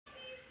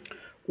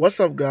What's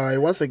up, guys?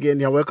 Once again,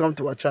 you're welcome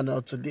to our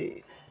channel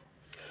today.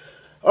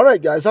 All right,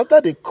 guys,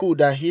 after the coup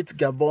that hit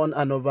Gabon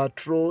and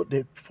overthrew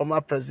the former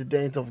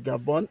president of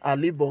Gabon,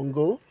 Ali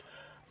Bongo,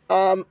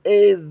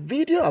 a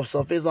video have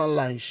surfaced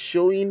online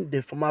showing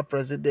the former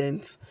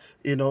president,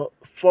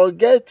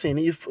 forgetting,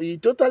 if he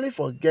totally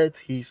forget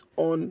his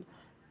own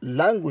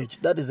language,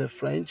 that is the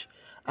French,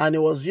 and he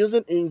was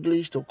using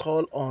English to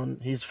call on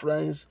his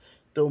friends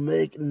to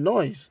make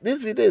noise.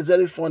 This video is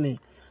very funny.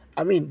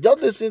 I mean, just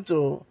listen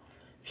to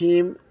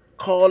him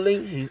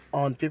calling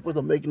on people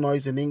to make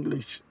noise in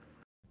English.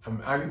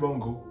 I'm Ali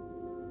Bongo,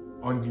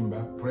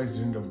 Ondimba,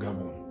 President of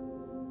Gabon,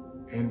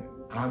 and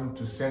I'm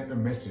to send a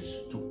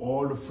message to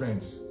all the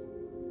friends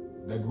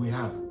that we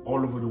have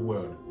all over the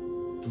world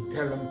to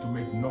tell them to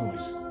make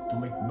noise,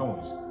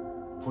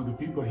 For the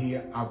people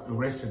here have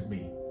arrested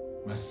me.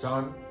 My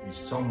son is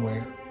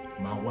somewhere,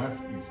 my wife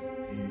is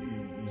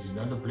in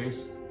another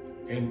place,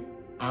 and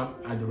I'm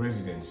at the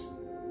residence.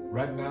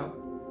 Right now,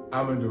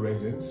 I'm in the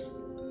residence.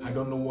 I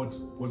don't know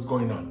what's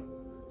going on.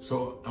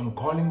 So I'm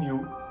calling you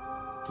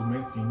to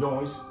make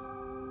noise,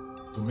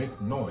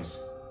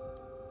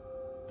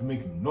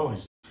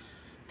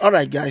 All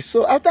right, guys,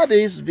 so after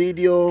this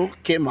video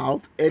came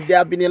out, there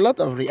have been a lot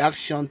of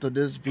reaction to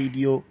this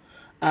video,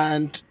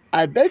 and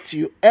I bet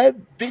you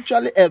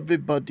virtually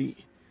everybody,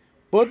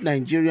 both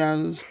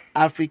Nigerians,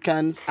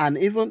 Africans, and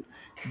even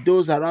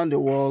those around the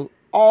world,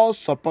 all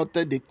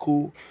supported the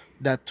coup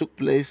that took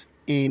place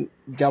in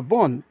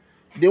Gabon.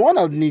 The one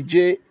of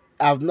Niger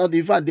have not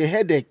even the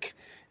headache,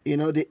 the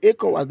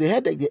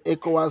headache the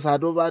ECOWAS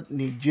had over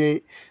Niger,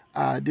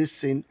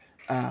 this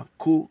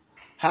coup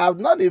have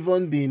not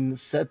even been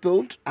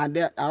settled, and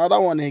then another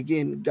one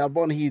again,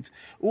 Gabon hit.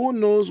 Who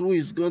knows who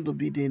is going to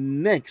be the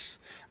next?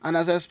 And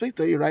as I speak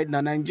to you right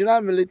now,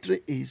 Nigerian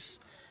military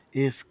is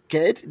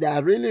scared. They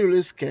are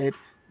really scared.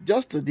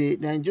 Just today,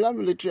 the Nigerian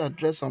military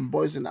addressed some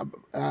boys in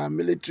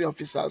military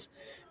officers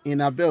in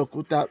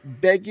Abeokuta,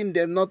 begging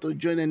them not to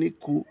join any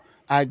coup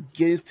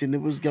against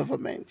Tinubu's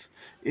government.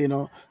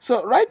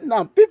 So right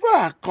now people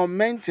are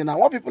commenting, and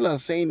what people are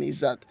saying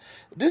is that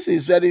this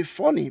is very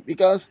funny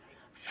because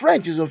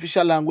French is the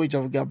official language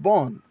of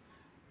Gabon.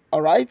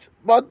 All right,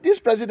 but this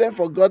president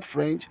forgot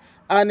French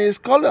and is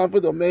calling on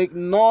people to make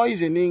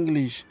noise in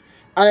English,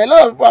 and a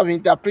lot of people have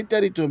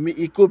interpreted it to me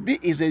it could be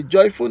is a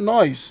joyful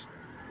noise.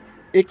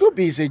 It could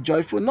be it's a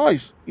joyful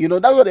noise. That's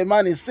what the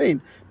man is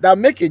saying, that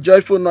make a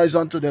joyful noise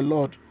unto the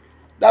Lord.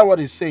 That's what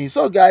he's saying.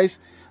 So guys,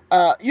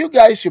 you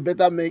guys should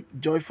better make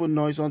joyful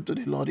noise unto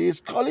the Lord. He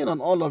is calling on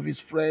all of his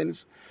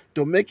friends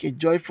to make a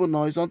joyful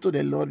noise unto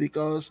the Lord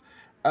because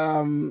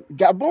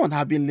Gabon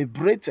have been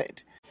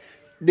liberated.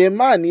 The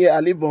man here,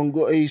 Ali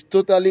Bongo, is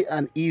totally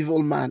an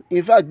evil man.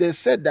 In fact, they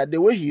said that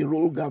the way he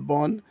ruled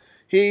Gabon,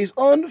 his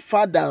own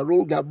father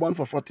ruled Gabon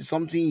for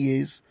 40-something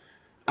years,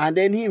 and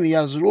then he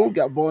has ruled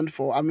Gabon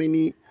for how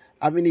many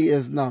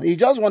years now? He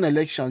just won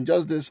election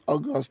just this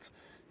August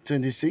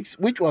 26,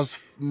 which was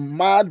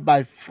marred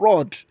by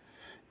fraud.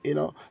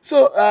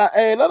 So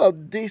a lot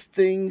of these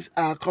things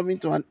are coming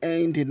to an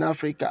end in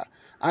Africa,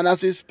 and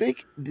as we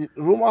speak, the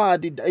rumor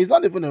it's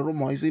not even a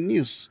rumor, it's a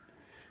news,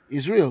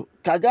 it's real.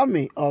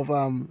 Kagame of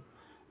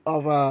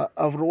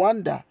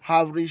Rwanda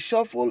have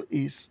reshuffled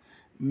his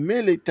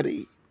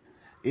military.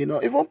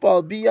 Even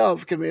Paul Biya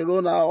of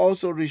Cameroon are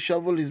also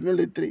reshuffled his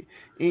military.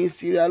 In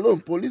Sierra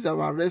Leone, police have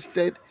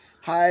arrested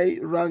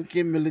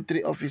high-ranking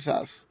military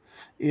officers.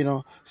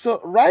 So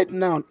right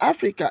now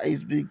Africa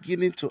is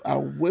beginning to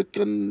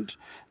awaken,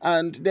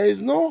 and there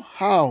is no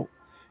how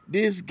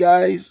these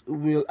guys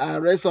will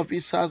arrest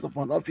officers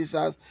upon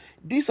officers.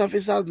 These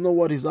officers know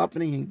what is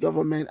happening in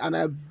government, and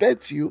I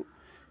bet you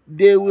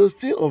they will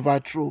still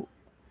overthrow.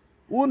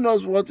 Who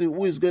knows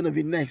who is going to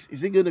be next?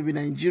 Is it going to be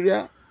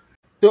Nigeria?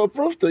 To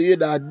prove to you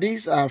that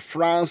these are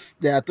France,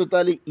 they are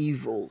totally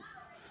evil,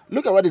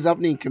 look at what is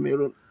happening in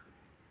Cameroon.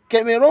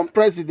 Cameroon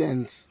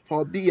president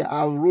Paul Biya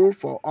have ruled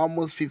for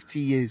almost 50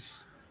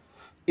 years.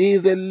 He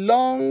is the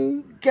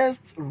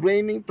longest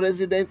reigning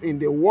president in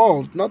the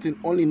world, not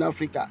only in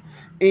Africa,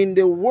 in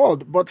the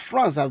world. But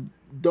France have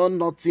done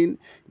nothing.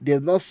 They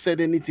have not said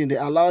anything. They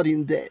allowed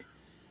him there.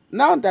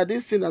 Now that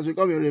this thing has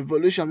become a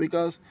revolution,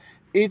 because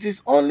it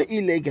is only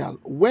illegal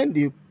when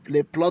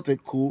they plot a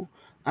coup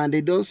and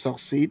they don't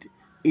succeed.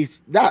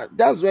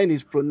 That's when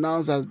it's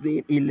pronounced as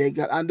being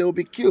illegal, and they will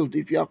be killed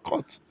if you are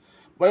caught.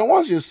 But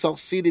once you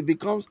succeed, it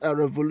becomes a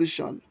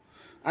revolution.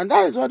 And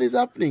that is what is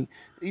happening.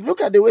 You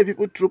look at the way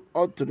people troop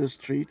out to the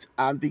street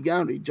and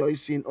began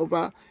rejoicing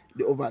over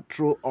the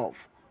overthrow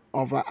of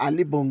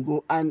Ali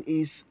Bongo and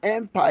his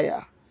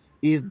empire,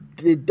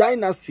 the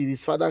dynasty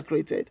his father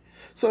created.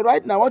 So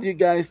right now, what do you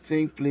guys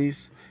think?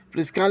 Please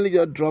kindly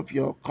just drop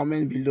your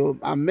comment below,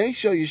 and make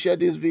sure you share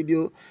this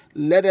video.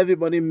 Let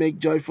everybody make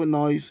joyful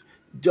noise,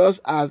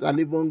 just as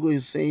Ali Bongo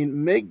is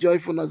saying, make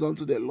joyful noise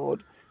unto the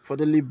Lord for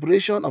the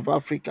liberation of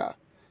Africa.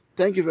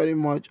 Thank you very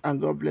much,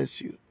 and God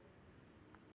bless you.